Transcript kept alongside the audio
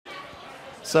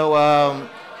So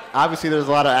obviously there's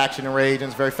a lot of action and rage, and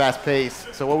it's very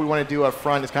fast-paced. So what we want to do up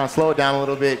front is kind of slow it down a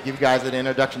little bit, give you guys an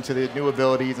introduction to the new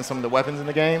abilities and some of the weapons in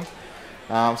the game.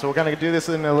 So we're going to do this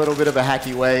in a little bit of a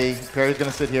hacky way. Perry's going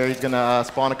to sit here. He's going to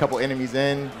spawn a couple enemies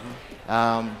in.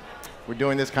 We're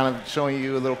doing this kind of showing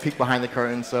you a little peek behind the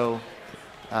curtain. So,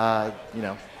 you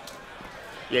know.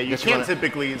 Yeah, you can't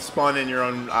typically spawn in your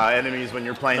own enemies when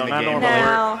you're playing the game.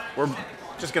 No. We're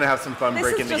just going to have some fun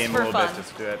breaking the game a little bit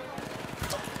just to do it.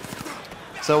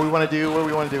 So what do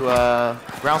we want to do,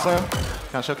 ground slam?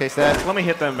 Kind of showcase that? Let me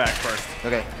hit them back first.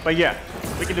 Okay. But yeah,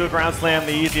 we can do a ground slam,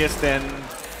 the easiest and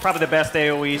probably the best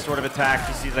AoE sort of attack.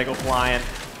 You see as they go flying.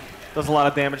 Does a lot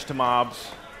of damage to mobs.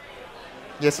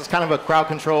 Yes, it's kind of a crowd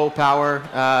control power,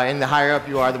 and the higher up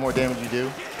you are, the more damage you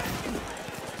do.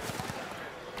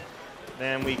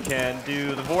 Then we can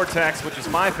do the vortex, which is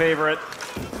my favorite,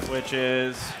 which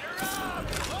is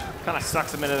kind of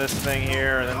sucks them into this thing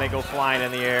here, and then they go flying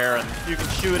in the air, and you can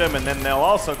shoot them, and then they'll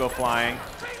also go flying.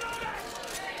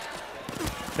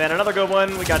 Then another good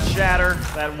one, we got shatter.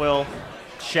 That will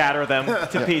shatter them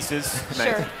to pieces.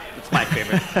 Sure. It's my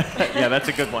favorite. Yeah, that's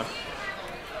a good one.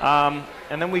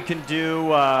 And then we can do,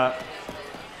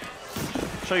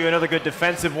 show you another good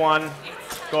defensive one.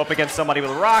 Go up against somebody with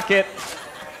a rocket,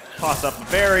 toss up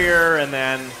a barrier, and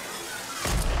then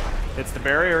hits the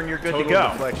barrier, and you're good to go.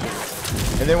 Deflection.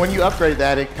 And then when you upgrade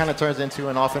that, it kind of turns into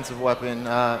an offensive weapon.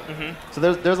 So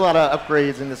there's a lot of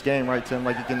upgrades in this game, right, Tim?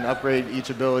 Like you can upgrade each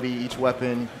ability, each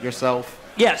weapon yourself.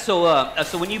 Yeah,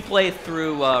 so when you play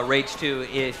through Rage 2,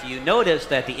 if you notice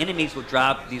that the enemies will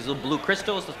drop these little blue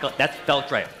crystals, that's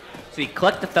Feltrite. So you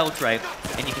collect the Feltrite,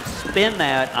 and you can spin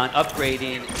that on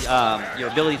upgrading your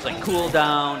abilities like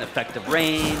cooldown, effective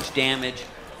range, damage.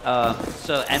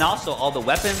 And also all the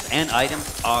weapons and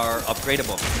items are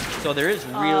upgradable. So there is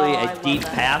really a deep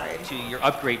path to your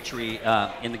upgrade tree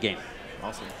in the game.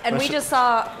 Awesome. And we just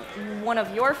saw one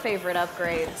of your favorite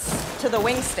upgrades to the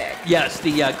wing stick. Yes,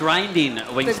 the grinding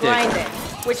wing The stick. grinding,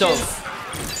 which is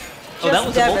that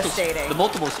was devastating. the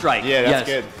multiple strike. Yeah, that's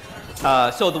yes.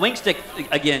 good. So the wing stick,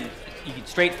 again, you can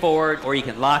straightforward or you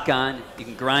can lock on. You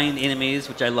can grind enemies,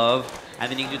 which I love.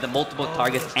 And then you can do the multiple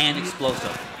targets and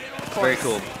explosive. Very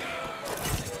cool.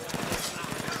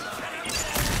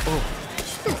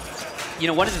 You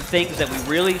know, one of the things that we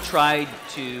really tried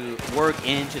to work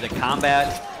into the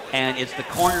combat, and it's the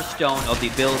cornerstone of the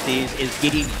abilities, is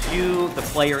getting you, the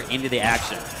player, into the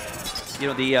action. You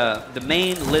know, the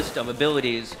main list of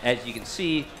abilities, as you can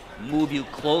see, move you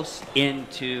close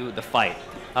into the fight.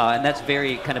 And that's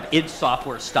very kind of id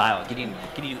Software style, getting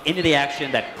you into the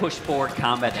action, that push forward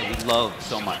combat that we love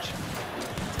so much.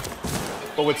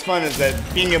 But what's fun is that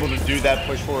being able to do that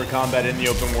push forward combat in the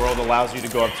open world allows you to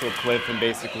go up to a cliff and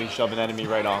basically shove an enemy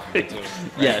right off of it too.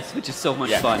 Right? Yes, which is so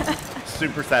much fun.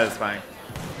 Super satisfying.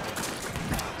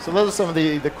 So those are some of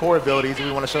the core abilities. We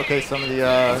want to showcase some of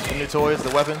the new toys,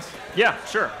 the weapons. Yeah,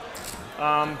 sure.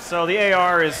 So the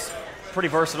AR is pretty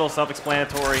versatile,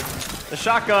 self-explanatory. The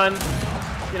shotgun,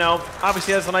 you know,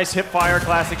 obviously has a nice hip-fire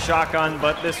classic shotgun,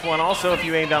 but this one also, if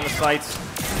you aim down the sights,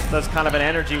 does kind of an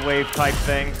energy wave type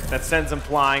thing that sends them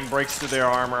flying, breaks through their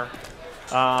armor.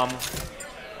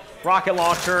 Rocket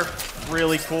launcher,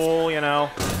 really cool, you know.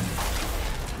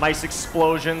 Nice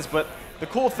explosions, but the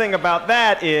cool thing about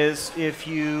that is if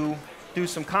you do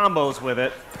some combos with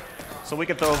it, so we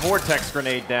can throw a vortex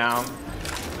grenade down,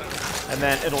 and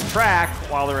then it'll track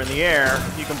while they're in the air.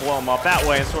 You can blow them up that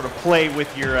way and sort of play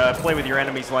with your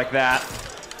enemies like that.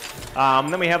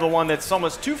 Then we have the one that's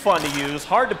almost too fun to use,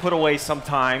 hard to put away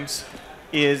sometimes,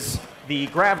 is the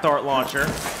grav dart launcher.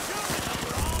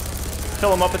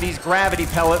 Fill them up with these gravity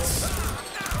pellets,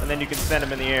 and then you can send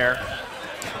them in the air.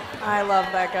 I love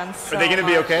that gun so Are they going to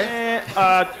be much. okay?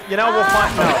 You know, we'll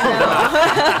find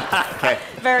out. Okay.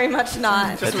 Very much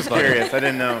not. Just was curious. I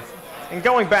didn't know. And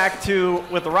going back to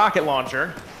with the rocket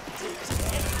launcher,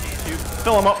 you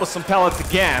fill them up with some pellets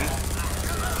again,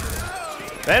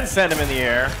 then send them in the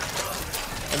air,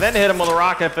 and then hit them with a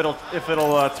rocket if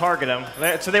it'll target them.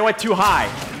 So they went too high.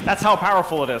 That's how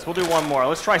powerful it is. We'll do one more.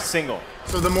 Let's try single.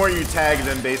 So the more you tag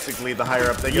them, basically, the higher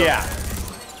up they go. Yeah.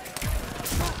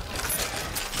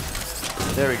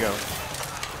 There we go.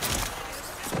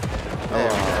 There we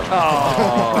go.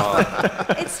 Oh.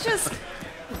 It's just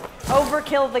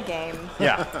overkill the game.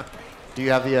 Yeah. Do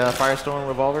you have the Firestorm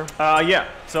revolver? Yeah.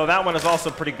 So that one is also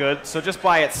pretty good. So just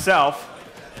by itself,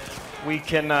 we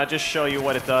can just show you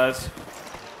what it does.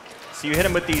 So you hit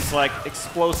them with these like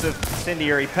explosive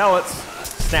incendiary pellets,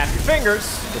 snap your fingers.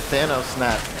 The Thanos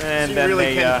snap. And So you then really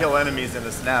they, can kill enemies in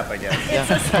a snap, I guess.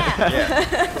 It's a snap.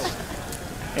 Yeah.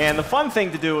 And the fun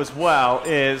thing to do as well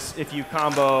is if you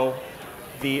combo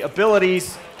the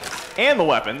abilities and the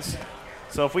weapons.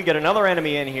 So if we get another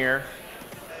enemy in here,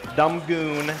 Dumb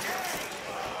Goon,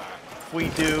 if we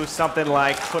do something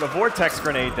like put a vortex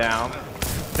grenade down,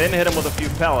 then hit him with a few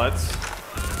pellets,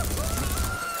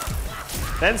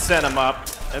 then send him up,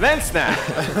 and then snap.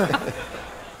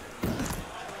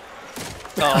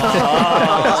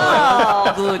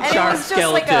 Little And it charred was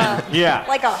just like skeleton. Yeah.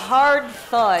 like a hard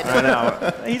thud. I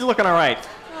know. He's looking all right.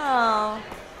 Oh.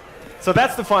 So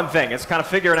that's the fun thing. It's kind of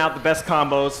figuring out the best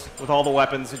combos with all the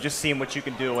weapons and just seeing what you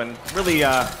can do and really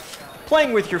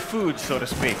playing with your food, so to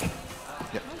speak.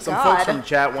 Some God. folks from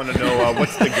chat want to know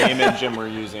what's the game engine we're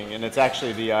using, and it's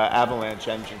actually the Avalanche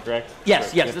engine, correct?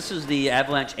 Yes, yes. This is the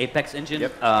Avalanche Apex engine.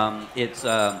 Yep. It's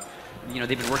you know,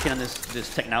 they've been working on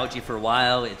this technology for a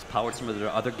while. It's powered some of their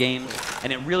other games,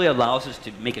 and it really allows us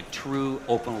to make a true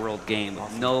open world game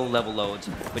with no level loads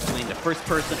between the first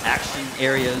person action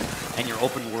areas and your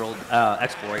open world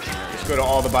exploration areas. Just go to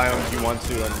all the biomes you want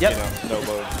to, and Yep. you know, no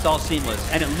load. It's all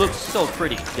seamless, and it looks so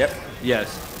pretty. Yep.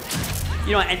 Yes.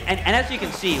 You know, and as you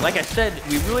can see, like I said,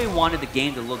 we really wanted the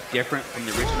game to look different from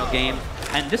the original game,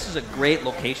 and this is a great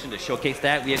location to showcase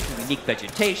that. We have some unique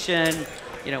vegetation.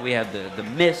 You know, we have the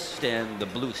mist and the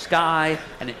blue sky,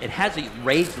 and it has a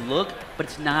raised look, but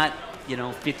it's not, you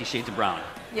know, 50 Shades of Brown.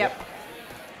 Yep.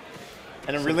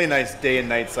 And a really nice day and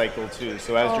night cycle too.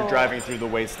 So as you're driving through the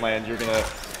wasteland, you're gonna,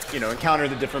 you know, encounter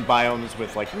the different biomes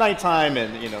with like nighttime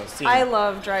and, you know, seeing. I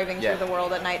love driving Yeah. through the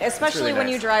world at night, especially really when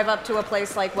you nice. drive up to a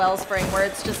place like Wellspring where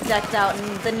it's just decked out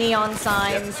in the neon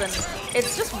signs and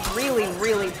it's just really,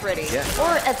 really pretty. Yeah.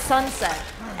 Or at sunset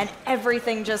and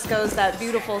everything just goes that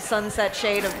beautiful sunset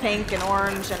shade of pink and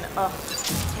orange and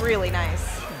it's really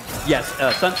nice. Yes,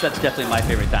 sunset's definitely my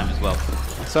favorite time as well.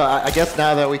 So I guess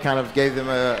now that we kind of gave them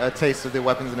a taste of the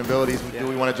weapons and abilities, do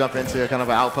we want to jump into kind of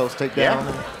an outpost takedown?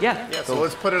 Yeah. Yeah. So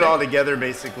let's put it all together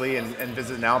basically and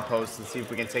visit an outpost and see if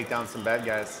we can take down some bad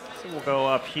guys. So we'll go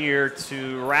up here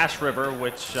to Rash River,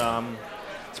 which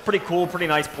it's pretty cool, pretty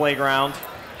nice playground.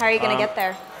 How are you going to get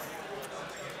there?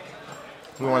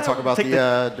 We want to talk about Take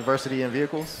the diversity in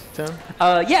vehicles, Tim?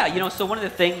 Yeah, you know, so one of the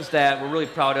things that we're really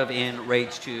proud of in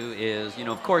Rage 2 is, you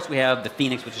know, of course we have the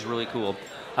Phoenix, which is really cool.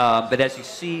 But as you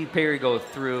see Perry go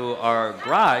through our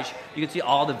garage, you can see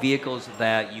all the vehicles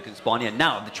that you can spawn in.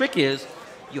 Now, the trick is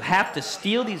you have to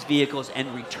steal these vehicles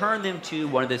and return them to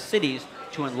one of the cities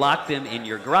to unlock them in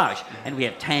your garage. And we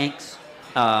have tanks,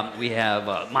 we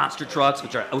have monster trucks,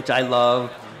 which I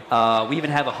love. We even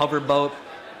have a hover boat.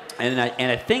 And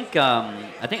I think are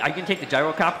you gonna take the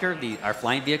gyrocopter, our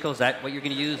flying vehicle? Is that what you're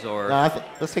gonna use, or No,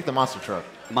 let's take the monster truck.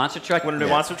 monster truck? Want to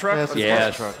do monster truck? Yes,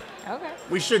 Yes. monster truck. Okay.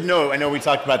 We should know, I know we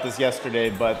talked about this yesterday,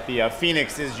 but the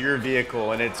Phoenix is your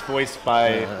vehicle and it's voiced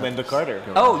by Linda Carter.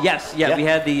 Oh yes, Yeah. we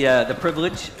had the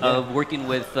privilege of working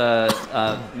with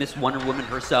Miss Wonder Woman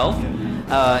herself,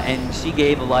 and she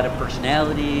gave a lot of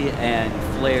personality and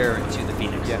flair to the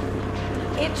Phoenix. Yeah.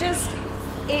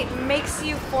 It makes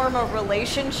you form a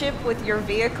relationship with your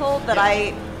vehicle that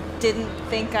I didn't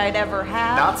think I'd ever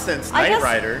have. Not since I Knight guess-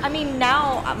 Rider. I mean,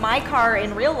 now my car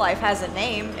in real life has a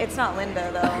name. It's not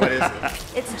Linda, though. What is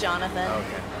it? It's Jonathan.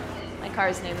 Okay. My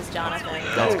car's name is Jonathan.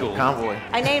 That's cool. Convoy.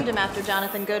 I named him after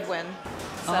Jonathan Goodwin.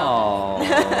 So.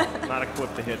 Oh, Not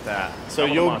equipped to hit that. So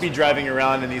you'll be driving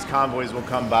around and these convoys will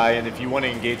come by, and if you want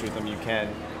to engage with them, you can.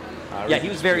 yeah, he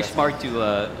was very smart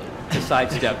to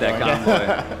sidestep that convoy.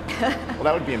 Well,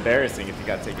 that would be embarrassing if you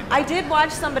got taken down. I did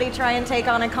watch somebody try and take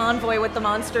on a convoy with the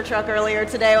monster truck earlier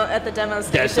today at the demo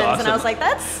stations, and I awesome. was like,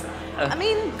 I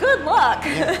mean, good luck.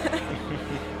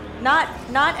 not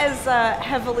as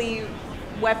heavily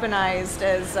weaponized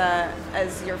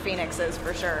as your Phoenix is,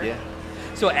 for sure. Yeah.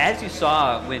 So as you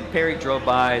saw when Perry drove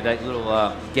by that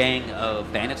little gang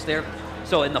of bandits there,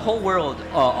 so in the whole world,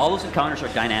 all those encounters are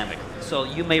dynamic. So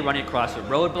you may run across a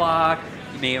roadblock,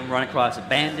 you may run across a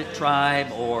bandit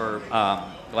tribe, or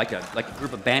like a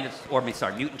group of bandits, or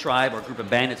mutant tribe, or a group of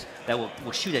bandits that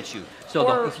will shoot at you. So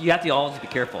Or- you have to always be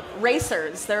careful.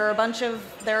 Racers. There are a bunch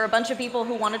of people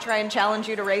who want to try and challenge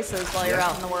you to races while you're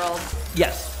out in the world.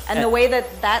 Yes. And the way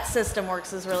that system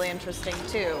works is really interesting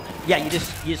too. Yeah, you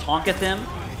just honk at them,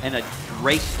 and a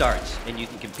race starts, and you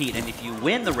can compete. And if you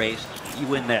win the race, you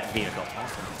win that vehicle.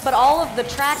 But all of the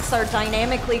tracks are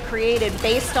dynamically created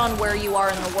based on where you are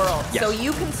in the world. Yes. So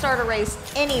you can start a race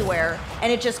anywhere,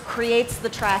 and it just creates the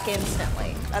track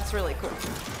instantly. That's really cool.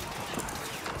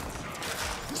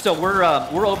 So we're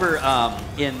over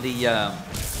in the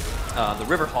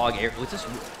River Hog area. What's this?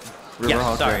 River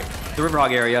Hog, sorry, yeah. the River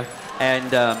Hog area,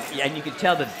 and you can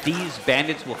tell that these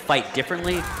bandits will fight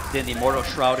differently than the Immortal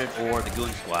Shrouded or the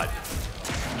Goon Squad.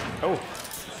 Oh.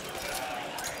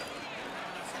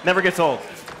 Never gets old.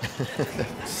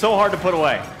 So hard to put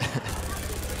away.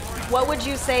 What would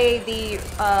you say the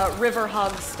river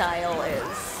hog style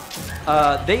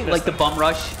is? They like the bum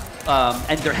rush,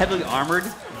 and they're heavily armored.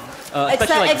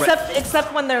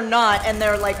 Except when they're not and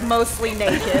they're like mostly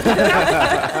naked.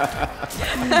 Yeah,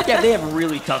 they have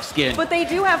really tough skin. But they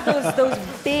do have those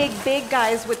big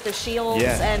guys with the shields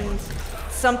and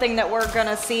something that we're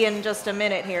gonna see in just a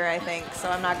minute here, I think. So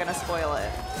I'm not gonna spoil it.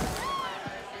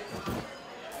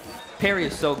 Perry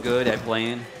is so good at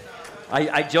playing.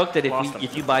 I joke that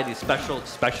if you buy the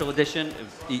special edition,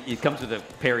 it comes with a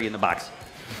Perry in the box.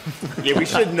 Yeah, we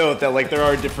should note that like there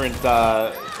are different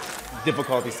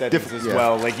difficulty settings as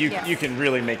well. Like you can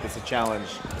really make this a challenge.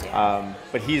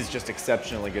 But he's just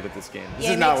exceptionally good at this game. This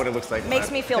is not what it looks like. Makes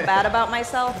me feel bad about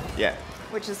myself. Yeah.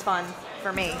 Which is fun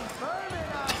for me.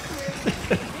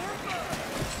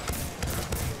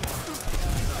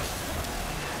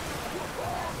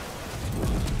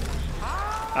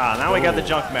 Now we got the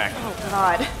junk mech. Oh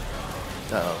God.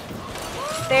 Uh-oh.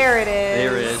 There it is.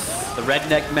 There it is. The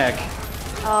redneck mech.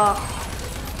 Now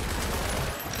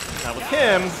with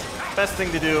him, best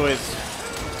thing to do is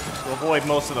to avoid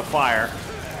most of the fire.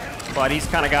 But he's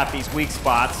kind of got these weak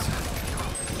spots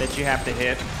that you have to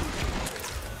hit.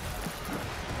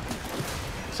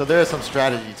 So there is some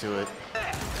strategy to it.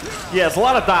 Yeah, it's a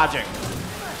lot of dodging.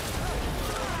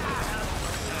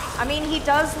 I mean, he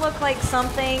does look like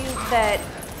something that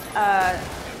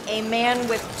a man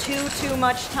with too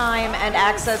much time and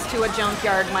access to a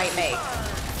junkyard might make.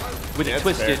 With a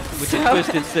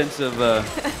twisted sense of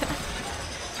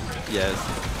yes.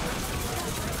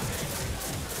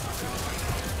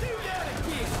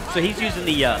 So he's using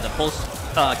the pulse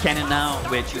cannon now,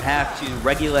 which you have to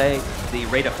regulate the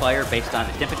rate of fire based on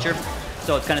the temperature.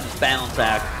 So it's kind of this balance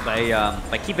act.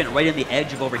 By keeping it right in the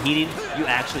edge of overheating, you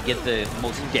actually get the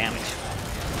most damage.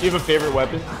 Do you have a favorite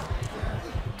weapon?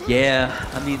 Yeah,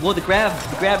 I mean, well, the grab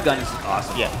gun is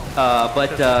awesome. Yeah.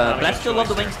 But I still love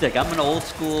the wing stick. I'm an old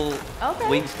school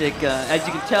wing stick. As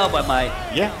you can tell by my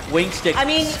wing stick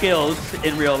skills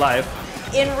in real life.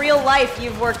 In real life,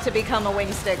 you've worked to become a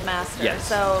wing stick master. Yes.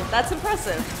 So that's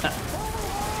impressive.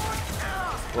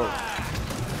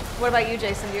 What about you,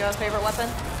 Jason? Do you have a favorite weapon?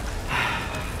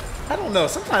 I don't know.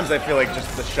 Sometimes I feel like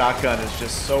just the shotgun is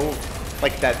just so,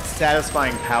 like that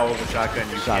satisfying power of the shotgun.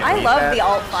 I love the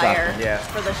alt fire Yeah.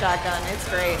 for the shotgun. It's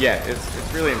great. Yeah,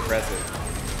 it's really impressive.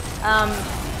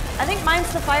 I think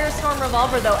mine's the Firestorm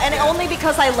revolver though, and only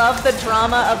because I love the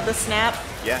drama of the snap.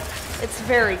 Yeah. It's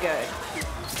very good.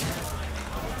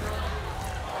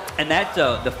 And that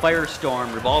the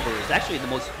Firestorm revolver is actually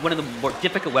one of the more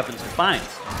difficult weapons to find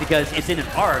because it's in an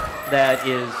arc that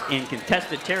is in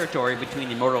contested territory between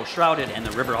the Immortal Shrouded and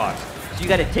the Riverhawks. So you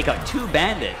got to take out 2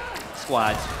 bandit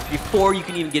squads before you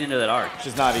can even get into that arc. Which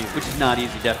is not easy. Which is not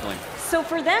easy, definitely. So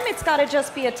for them, it's got to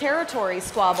just be a territory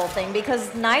squabble thing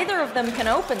because neither of them can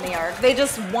open the arc. They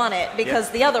just want it because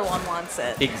the other one wants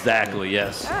it. Exactly,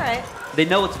 yes. All right. They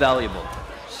know it's valuable.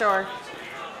 Sure.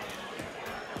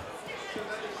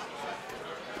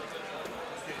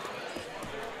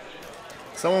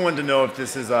 Someone wanted to know if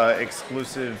this is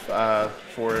exclusive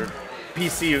for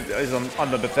PC. Is on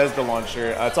the Bethesda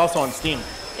launcher. It's also on Steam.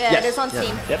 Yeah, it is on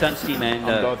Steam. It's on Steam and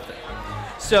On both.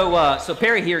 so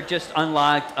Perry here just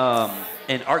unlocked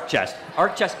an arc chest.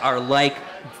 Arc chests are like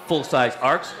full-size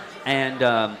arcs, and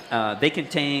they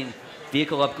contain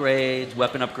vehicle upgrades,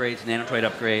 weapon upgrades, nanotroid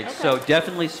upgrades. Okay. So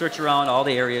definitely search around all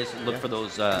the areas and look for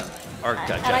those arc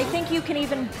chests. And I think you can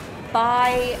even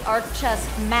buy arc chest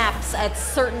maps at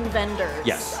certain vendors.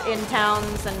 Yes. In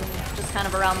towns and just kind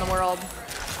of around the world.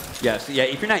 Yes, yeah.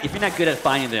 If you're not good at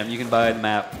finding them, you can buy the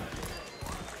map.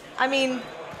 I mean,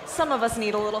 some of us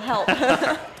need a little help.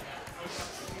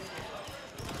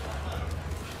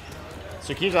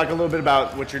 So can you talk a little bit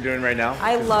about what you're doing right now?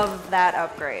 I love that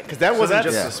upgrade. Because that wasn't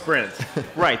that's- just a sprint.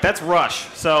 Right, that's rush.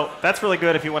 So that's really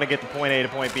good if you want to get to point A to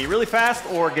point B really fast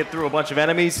or get through a bunch of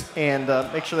enemies and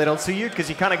make sure they don't see you because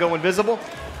you kind of go invisible.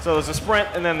 So there's a sprint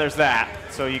and then there's that.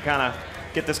 So you kind of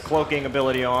get this cloaking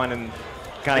ability on and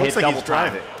kind of hit Looks like double he's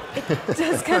driving. It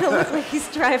does kind of look like he's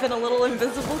driving a little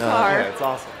invisible car. Yeah, it's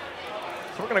awesome.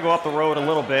 So we're going to go up the road a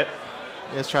little bit.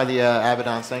 Let's try the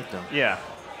Abaddon Sanctum. Yeah,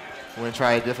 We're going to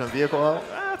try a different vehicle out.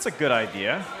 that's a good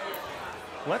idea.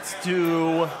 Let's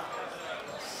do...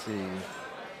 Let's see.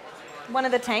 One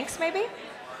of the tanks, maybe?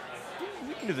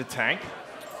 We can do the tank.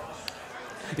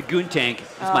 The Goon tank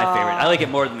is my favorite. I like it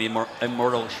more than the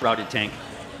Immortal Shrouded tank.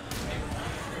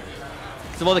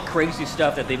 Some of all the crazy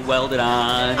stuff that they welded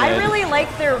on. I really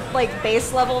like their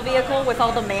base level vehicle with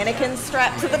all the mannequins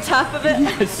strapped to the top of it.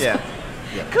 Yeah.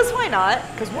 Because why not?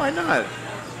 Because why not?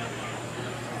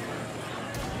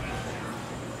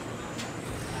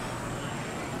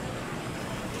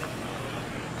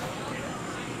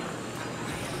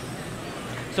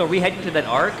 So are we heading to that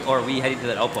arc, or are we heading to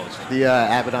that outpost? The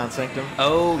Abaddon Sanctum.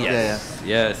 Oh, yes.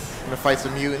 Yes. I'm going to fight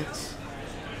some mutants.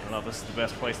 I don't know if this is the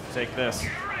best place to take this. Do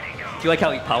you like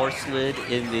how he power slid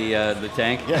in the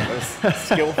tank? Yeah, that was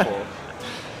skillful.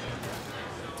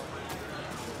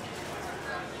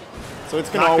 So it's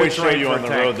going to Not always good show terrain you for on a the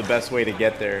tank. road the best way to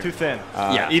get there. Too thin.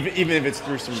 Yeah. Even if it's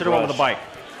through some Should have went with brush.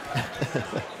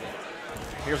 the bike.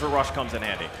 Here's where rush comes in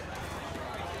handy.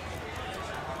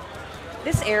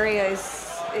 This area is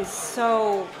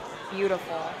so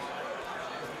beautiful.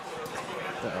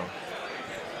 Uh-oh.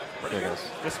 There it goes.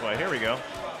 This way. Here we go.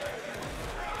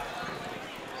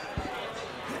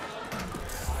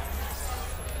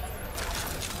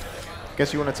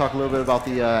 Guess you want to talk a little bit about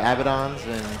the Abaddons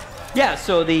and. Yeah,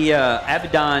 so the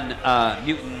Abaddon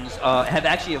mutants have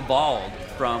actually evolved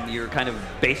from your kind of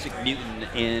basic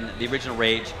mutant in the original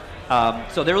Rage.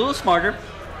 So they're a little smarter.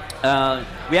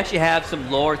 We actually have some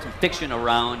lore, some fiction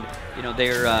around,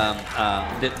 their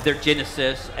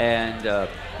genesis and,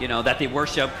 that they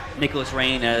worship Nicholas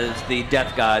Rain as the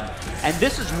death god. And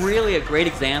this is really a great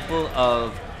example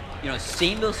of,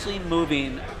 seamlessly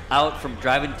moving out from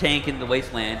driving tank in the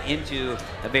wasteland into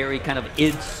a very kind of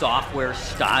id Software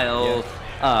style,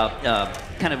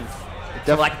 kind of,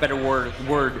 for lack of a better word,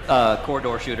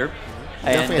 corridor shooter. It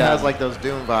definitely has like those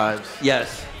Doom vibes.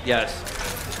 Yes, yes.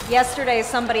 Yesterday,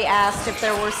 somebody asked if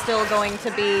there were still going to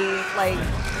be like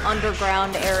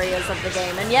underground areas of the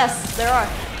game, and yes, there are.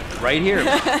 Right here.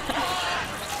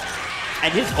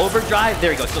 And his overdrive,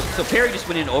 there you go. So Perry just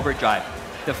went into overdrive.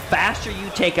 The faster you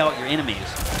take out your enemies,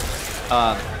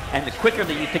 and the quicker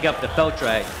that you pick up the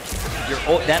Feltrite,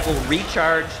 that will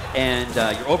recharge and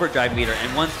your overdrive meter.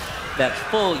 And once that's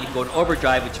full, you can go to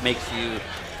overdrive, which makes you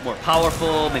more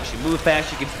powerful, makes you move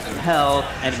faster, gives you some health,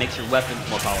 and it makes your weapons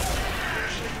more powerful.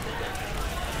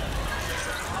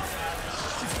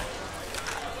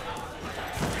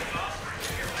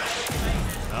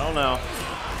 I don't know.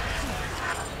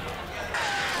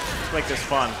 Let's make this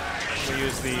fun. We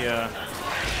use the.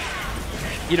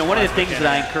 One of the things that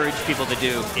I encourage people to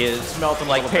do is, Smelt them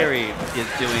like a little Perry is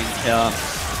doing,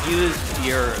 use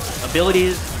your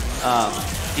abilities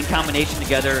in combination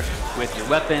together with your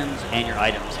weapons and your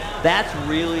items. That's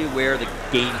really where the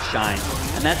game shines.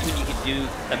 And that's when you can do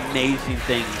amazing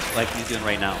things like he's doing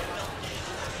right now.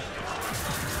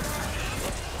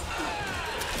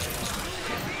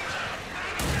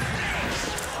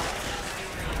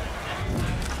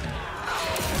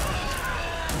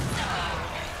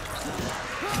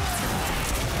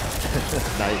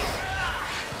 Nice.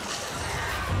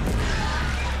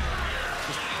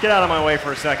 Get out of my way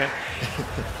for a second.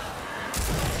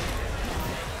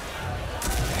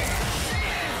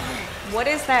 What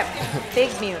is that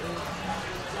big mutant?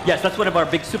 Yes, that's one of our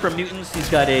big super mutants. He's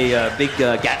got a big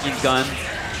Gatling gun,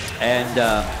 and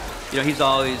he's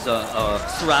always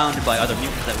surrounded by other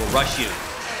mutants that will rush you.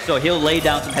 So he'll lay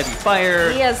down some heavy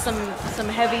fire. He has some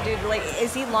heavy dude. Like,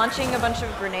 is he launching a bunch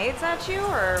of grenades at you,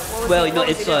 or what was Well, he, what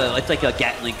was he doing? it's like a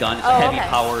Gatling gun. It's a Oh, heavy okay.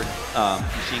 powered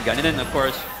machine gun, and then of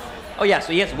course, so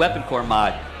he has a weapon core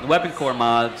mod. The weapon core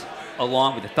mods,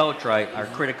 along with the Feltrite, are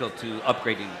critical to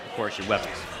upgrading, of course, your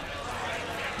weapons.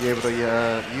 You able to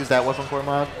use that weapon core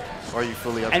mod, or are you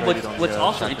fully upgraded And on what's the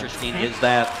also shotgun? interesting is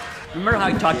that, remember how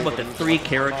I talked about the 3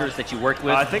 characters that you worked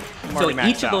with? I think I'm so already maxed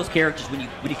each of out. those characters, when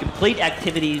you complete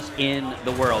activities in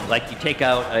the world, like you take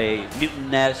out a mutant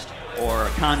nest or a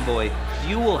convoy,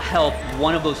 you will help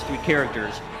one of those 3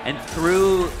 characters, and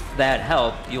through that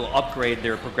help, you'll upgrade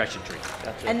their progression tree.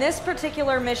 And this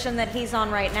particular mission that he's on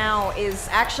right now is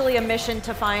actually a mission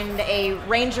to find a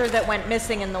ranger that went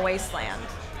missing in the wasteland.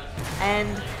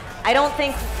 And I don't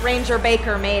think Ranger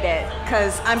Baker made it,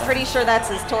 because I'm pretty sure that's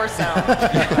his torso.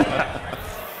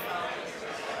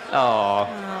 Oh,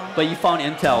 but you found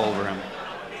intel over him.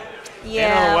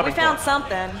 Yeah, we weapon found core.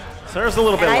 something. So there's a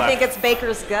little bit And I left. think it's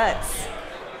Baker's guts.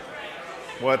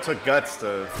 Well, it took guts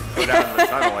to go down the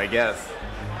tunnel, I guess.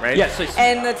 Right? Yeah, so,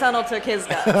 And the tunnel took his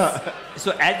guts.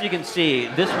 so as you can see,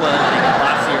 this was a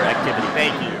Cavassier activity.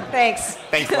 Thank you. Thanks.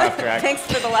 Thanks, laugh track. Thanks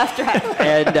for the laugh track.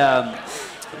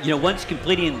 And once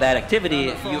completing that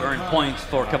activity, you earn points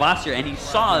for Cavassier, and you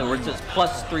saw where it says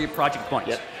 +3 project points.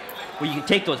 Yep. Well, you can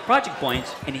take those project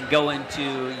points and you can go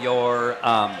into your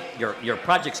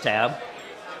projects tab,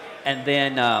 and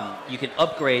then you can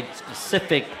upgrade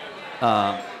specific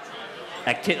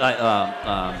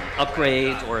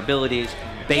upgrades or abilities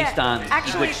based Yeah, on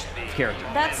actually, which character.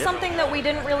 That's something that we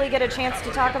didn't really get a chance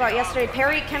to talk about yesterday.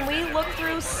 Perry, can we look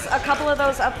through a couple of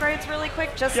those upgrades really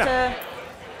quick, just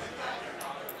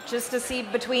to see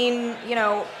between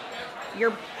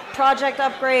your project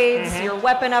upgrades, your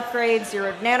weapon upgrades,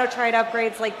 your nanotrite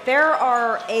upgrades. Like, there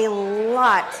are a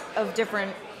lot of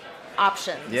different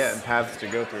options. Yeah, and paths to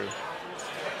go through.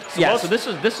 So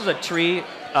this is a tree,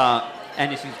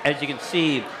 and as you can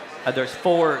see, there's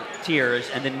 4 tiers,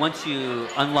 and then once you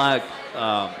unlock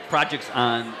projects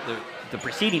on the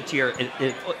preceding tier,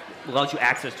 it allows you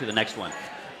access to the next one.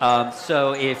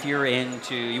 So if you're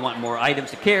you want more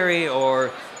items to carry,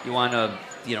 or you want to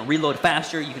reload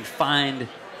faster, you can find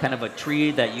kind of a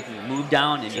tree that you can move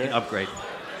down and you can upgrade.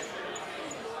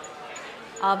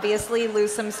 Obviously,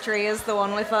 Lusum's tree is the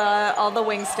one with all the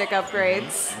wing stick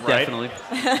upgrades. Right. Definitely.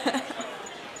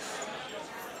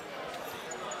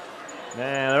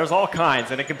 Man, there's all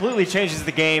kinds, and it completely changes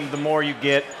the game the more you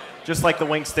get. Just like the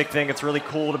wing stick thing, it's really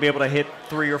cool to be able to hit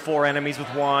 3 or 4 enemies with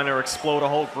one, or explode a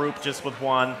whole group just with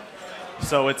one.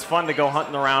 So it's fun to go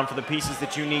hunting around for the pieces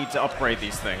that you need to upgrade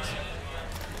these things.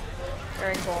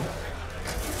 Very cool.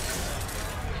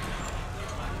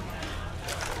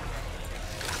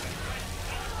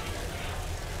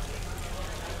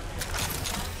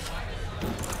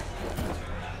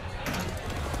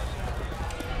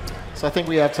 So I think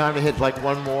we have time to hit like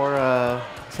one more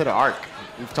set of arc.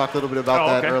 We've talked a little bit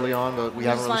about that early on, but we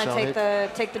haven't really shown it. Just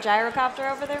want to take the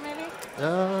gyrocopter over there, maybe?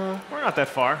 We're not that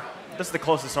far. This is the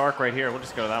closest arc right here. We'll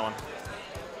just go to that one.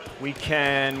 We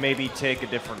can maybe take a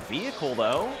different vehicle,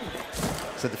 though.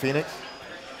 Is it the Phoenix?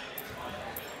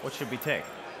 What should we take?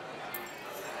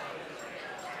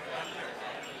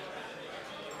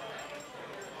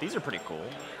 These are pretty cool.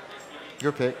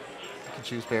 Your pick. You can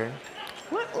choose, Barry.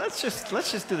 Let's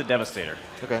just do the Devastator.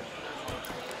 Okay.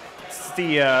 It's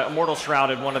the Immortal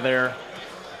Shrouded, one of their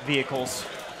vehicles.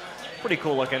 Pretty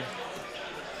cool looking.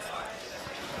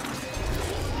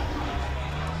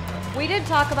 We did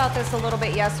talk about this a little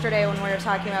bit yesterday when we were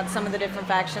talking about some of the different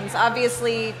factions.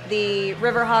 Obviously, the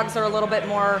Riverhogs are a little bit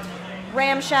more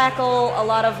ramshackle, a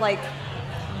lot of like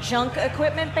junk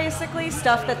equipment, basically,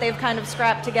 stuff that they've kind of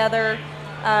scrapped together.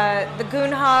 The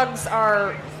Goonhogs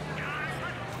are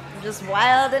just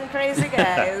wild and crazy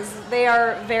guys. They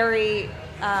are very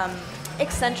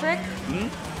eccentric,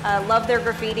 love their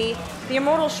graffiti. The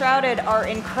Immortal Shrouded are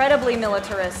incredibly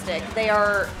militaristic. They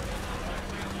are,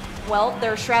 well,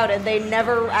 they're shrouded. They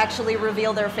never actually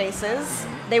reveal their faces.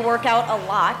 They work out a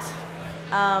lot.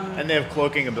 And they have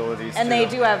cloaking abilities, and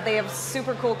too. they have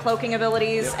super cool cloaking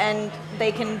abilities, and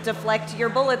they can deflect your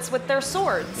bullets with their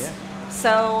swords. Yeah.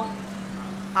 So,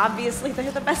 obviously,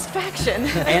 they're the best faction.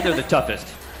 And they're the toughest.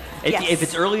 Yes. If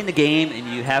it's early in the game and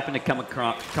you happen to come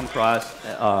across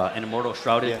an Immortal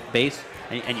Shrouded base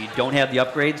and you don't have the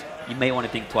upgrades, you may want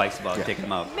to think twice about taking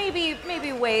them out. Maybe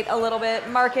wait a little bit,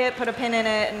 mark it, put a pin in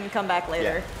it, and come back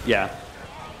later. Yeah.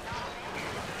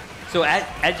 So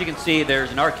as you can see,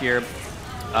 there's an arc here,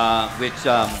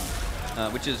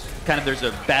 which is kind of, there's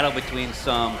a battle between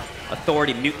some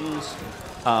Authority mutants.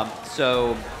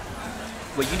 So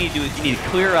what you need to do is you need to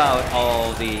clear out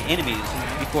all the enemies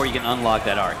before you can unlock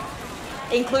that arc.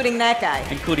 Including that guy.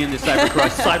 Including the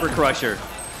Cyber Crusher.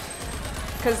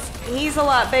 Because he's a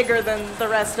lot bigger than the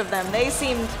rest of them. They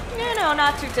seemed,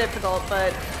 not too difficult,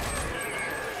 but...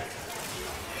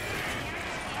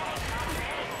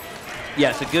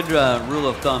 Yes, a good rule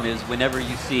of thumb is whenever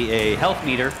you see a health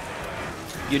meter,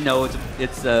 you know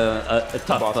it's a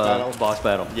tough boss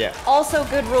battle. Yeah. Also,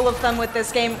 good rule of thumb with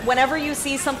this game, whenever you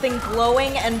see something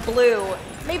glowing and blue,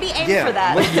 maybe aim for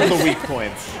that. Look for the weak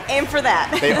points. Aim for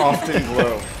that. They often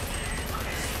glow.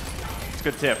 It's a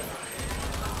good tip.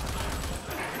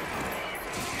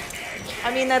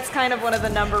 I mean, that's kind of one of the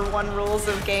 #1 rules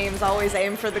of games, always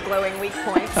aim for the glowing weak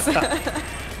points.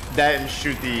 That and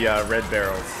shoot the red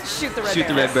barrels. Shoot the red Shoot barrels.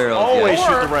 the red barrels. Always Or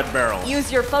shoot the red barrels. Use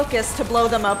your focus to blow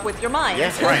them up with your mind.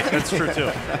 Yes, Right, that's true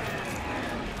too.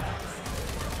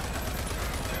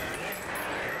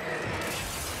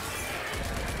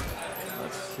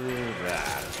 Let's see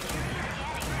that.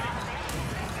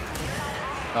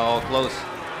 Oh, close.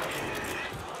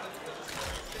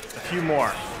 A few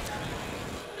more.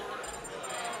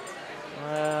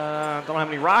 Don't have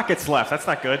any rockets left. That's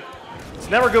not good. It's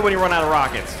never good when you run out of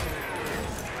rockets.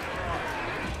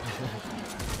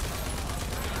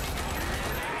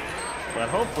 But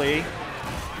hopefully...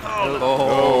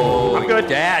 Oh, I'm good.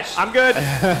 Dash. I'm good.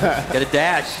 Got a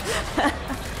dash. All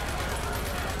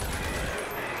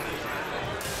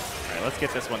right, let's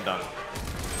get this one done.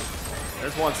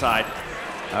 There's one side.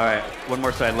 All right, one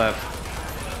more side left.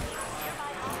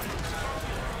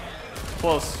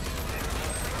 Close.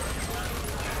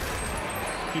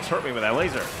 Keeps hurting me with that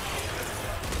laser.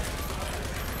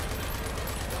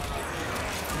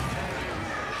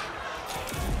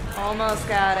 Almost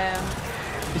got him.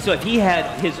 So if he had,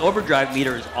 his overdrive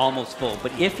meter is almost full,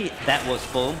 but if that was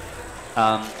full,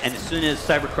 and as soon as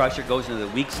Cyber Crusher goes into the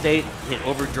weak state, hit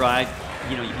overdrive,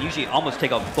 you know, you usually almost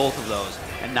take out both of those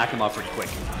and knock him off pretty quick.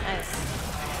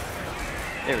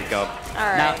 Nice. There we go. All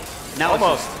right. Now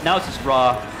Almost. Now it's just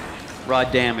raw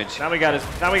damage. Now we got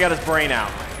his brain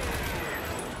out.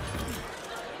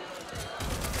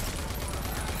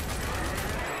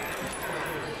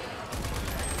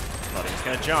 Thought he was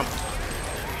gonna jump.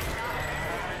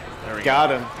 There we go.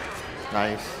 Got him.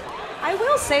 Nice. I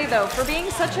will say though, for being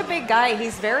such a big guy,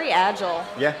 he's very agile.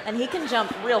 Yeah. And he can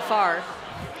jump real far.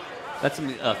 That's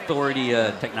some authority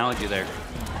technology there.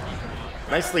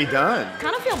 Nicely done.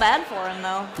 Kind of feel bad for him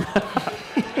though.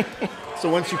 So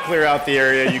once you clear out the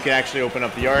area, you can actually open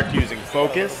up the arc using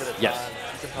focus. Yes.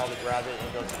 You can probably grab it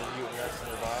and go to the mutant that's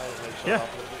nearby and make sure Yeah.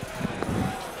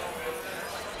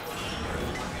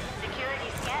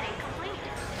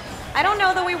 I don't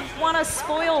know that we want to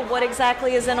spoil what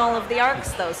exactly is in all of the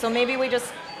arcs though, so maybe we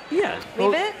just Yeah.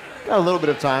 leave it? Got a little bit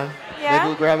of time. Yeah? Maybe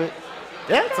we'll grab it.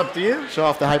 Yeah, it's up to you. Show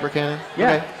off the hyper cannon.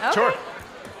 Yeah. Okay. Okay. Sure.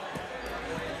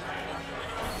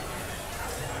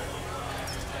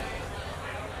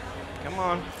 Come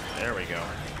on. There we go.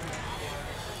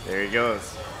 There he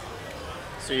goes.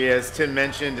 So yeah, as Tim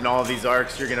mentioned, in all of these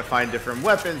arcs, you're going to find different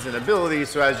weapons and abilities.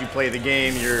 So as you play the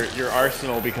game, your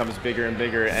arsenal becomes bigger and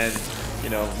bigger. And you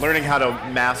know, learning how to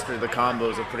master the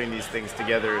combos of putting these things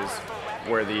together is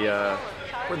where the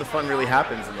fun really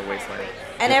happens in the Wasteland.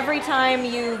 And every time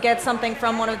you get something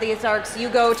from one of these arcs, you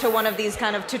go to one of these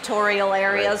kind of tutorial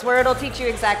areas Right. where it'll teach you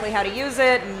exactly how to use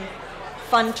it and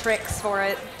fun tricks for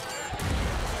it.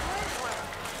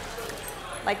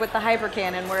 Like with the hyper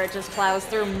cannon where it just plows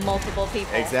through multiple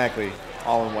people. Exactly,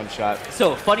 all in one shot.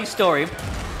 So, funny story.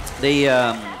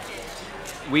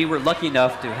 We were lucky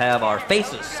enough to have our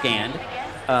faces scanned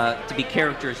to be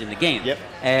characters in the game. Yep.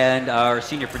 And our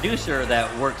senior producer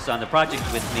that works on the project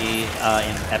with me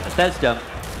at Bethesda,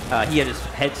 he had his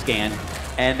head scanned.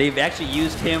 And they've actually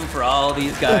used him for all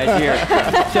these guys here.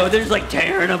 So there's like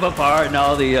tearing them apart and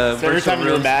all the So every virtual time you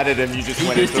were rooms. mad at him, you just He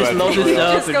went just into a loads of tutorial.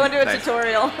 stuff. Just go into a Nice.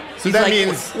 tutorial. So He's that like,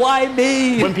 means why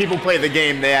me? when people play the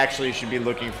game, they actually should be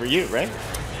looking for you, right?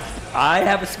 I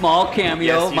have a small cameo,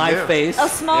 Yes, you my do. face. A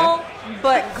small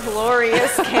but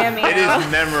glorious cameo. It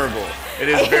is memorable. It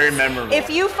is very memorable. If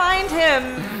you find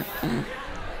him,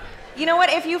 you know what?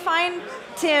 If you find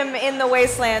Tim in the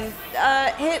Wasteland,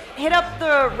 hit up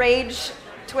the Rage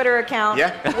Twitter account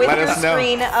Yeah, with let your us know.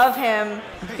 screen of him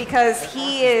because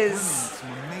he is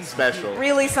Special.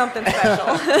 really something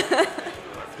special.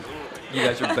 You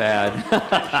guys are bad.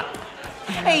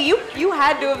 Hey, you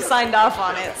had to have signed off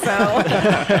on it,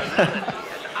 so.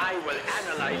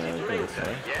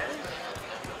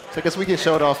 So I guess we can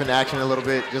show it off in action a little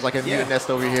bit, just like a mutant nest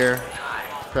over here.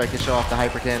 Probably can show off the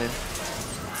hyper cannon.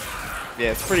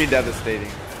 Yeah, it's pretty devastating.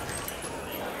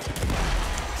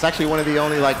 It's actually one of the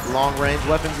only like long-range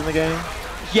weapons in the game.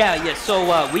 Yeah.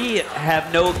 So we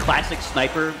have no classic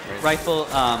sniper rifle,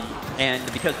 and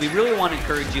because we really want to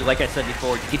encourage you, like I said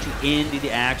before, to get you into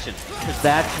the action, because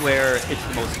that's where it's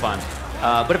the most fun.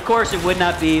 But of course, it would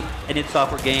not be an id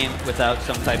Software game without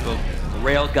some type of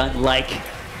railgun-like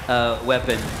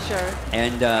weapon. Sure.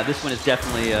 And this one is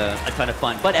definitely a ton of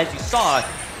fun. But as you saw,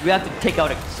 we have to take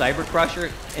out a Cyber Crusher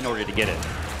in order to get it.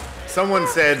 Someone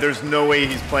said there's no way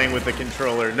he's playing with the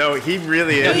controller. No, he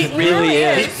really is. He really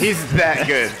is. He's that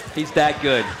good. He's that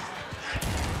good.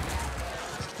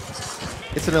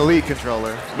 It's an elite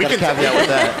controller. We Got a can- caveat with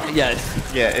that.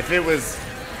 Yes. Yeah, if it was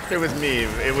me,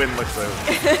 it wouldn't look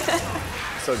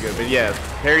so good. But yeah,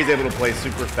 Harry's able to play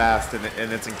super fast, and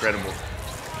it's incredible.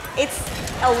 It's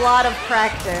a lot of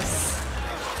practice.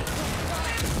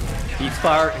 He's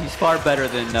far better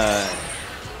than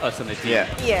us on the team. Yeah.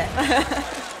 Yeah.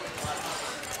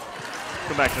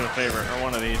 Go back to the favorite, or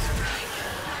one of these.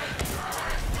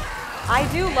 I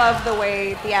do love the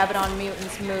way the Abaddon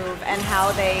mutants move and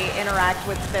how they interact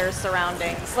with their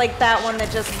surroundings. Like that one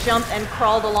that just jumped and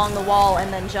crawled along the wall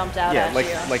and then jumped out Yeah, at like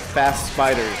you. like fast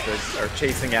spiders that are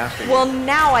chasing after you. Well,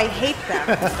 now I hate them.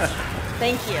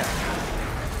 Thank you.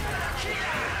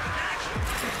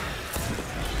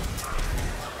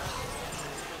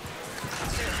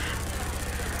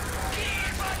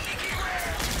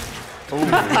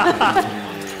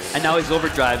 And now his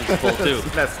overdrive is full too.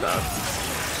 Messed up.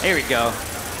 Here we go.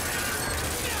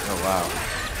 Oh wow.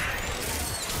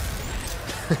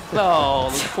 Oh,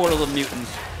 those poor little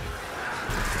mutants.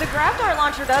 The Graptar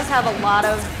launcher does have a lot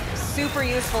of super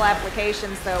useful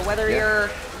applications, though. Whether you're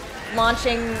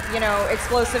launching,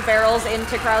 explosive barrels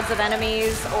into crowds of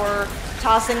enemies, or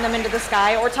tossing them into the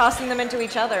sky, or tossing them into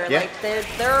each other. Yeah. Like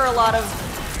there are a lot of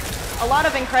a lot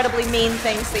of incredibly mean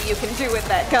things that you can do with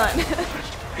that gun.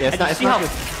 Yeah, And you see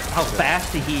how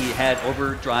fast he had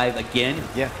overdrive again?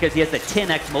 Yeah. Because he has the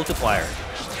 10x multiplier.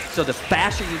 So the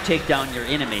faster you take down your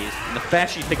enemies, and the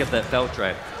faster you pick up that belt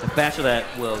drive, the faster that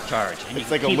will charge. And you It's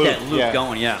can like a keep loop, that loop yeah.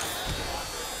 going, yeah.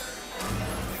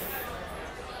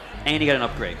 And you got an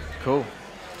upgrade. Cool.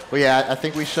 Well, yeah, I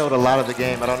think we showed a lot of the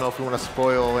game. I don't know if we want to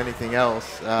spoil anything else.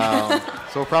 So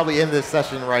we'll probably end this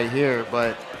session right here,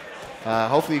 but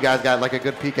hopefully you guys got like a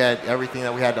good peek at everything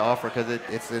that we had to offer, because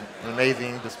it's an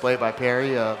amazing display by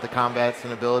Perry of the combats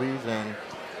and abilities, and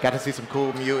got to see some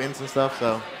cool mutants and stuff,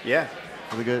 so Yeah.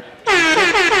 really good. One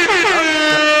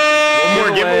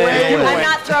more giveaway. I'm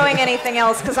not throwing anything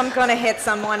else because I'm going to hit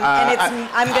someone, and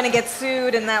I'm going to get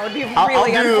sued, and that would be really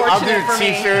unfortunate for I'll do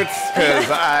me. T-shirts because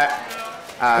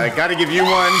I got to give you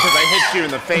one because I hit you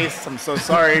in the face. I'm so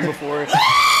sorry before.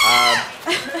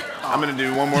 I'm going to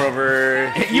do one more over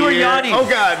here. You were yawning. Oh,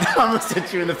 God. I almost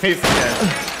hit you in the face again.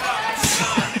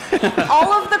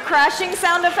 All of the crashing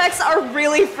sound effects are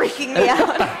really freaking me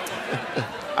out.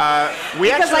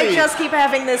 Because I just keep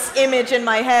having this image in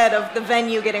my head of the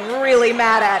venue getting really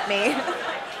mad at me.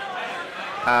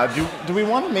 Do we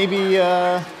want to maybe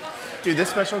do this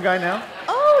special guy now?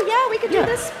 Oh, yeah, we could do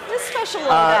this special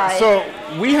little guy. So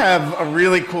we have a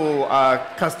really cool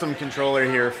custom controller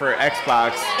here for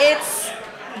Xbox. It's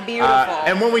beautiful.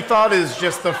 And what we thought is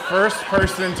just the first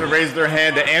person to raise their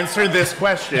hand to answer this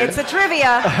question. It's a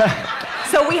trivia.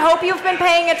 So we hope you've been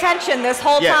paying attention this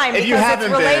whole time, if you because it's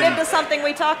haven't related been- to something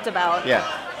we talked about.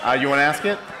 Yeah. You want to ask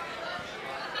it?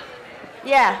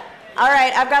 Yeah. All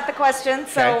right, I've got the question.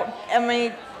 So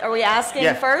Okay. are we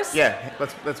asking first? Yeah.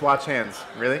 Let's watch hands.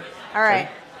 Really? All right.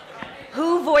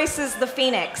 Who voices the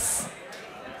Phoenix?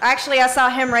 Actually, I saw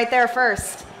him right there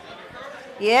first.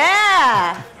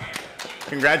 Yeah.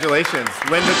 Congratulations,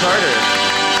 Linda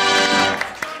Carter.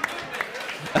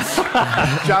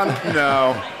 John,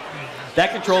 no.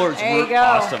 That controller is There you go.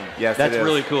 awesome. Yes, That's it is.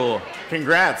 really cool.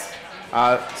 Congrats.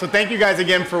 So thank you guys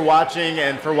again for watching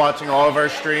and for watching all of our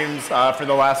streams for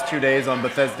the last 2 days on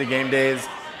Bethesda Game Days.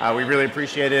 We really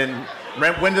appreciate it. And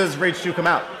when does Rage 2 come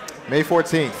out? May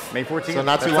 14th. May 14th? So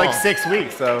not too That's long. like 6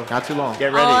 weeks, so Not too long.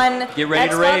 get ready. On Get ready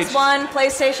to Xbox rage. One,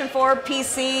 PlayStation 4,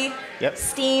 PC, Yep.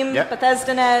 Steam, Yep.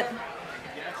 BethesdaNet.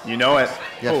 You know it.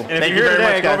 Yes. Cool. And if Thank you're you here very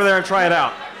today, much, go guys. over there and try it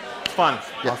out. It's fun.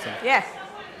 Yes. Awesome. Yeah.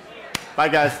 Bye,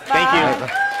 guys. Thank you.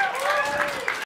 Bye.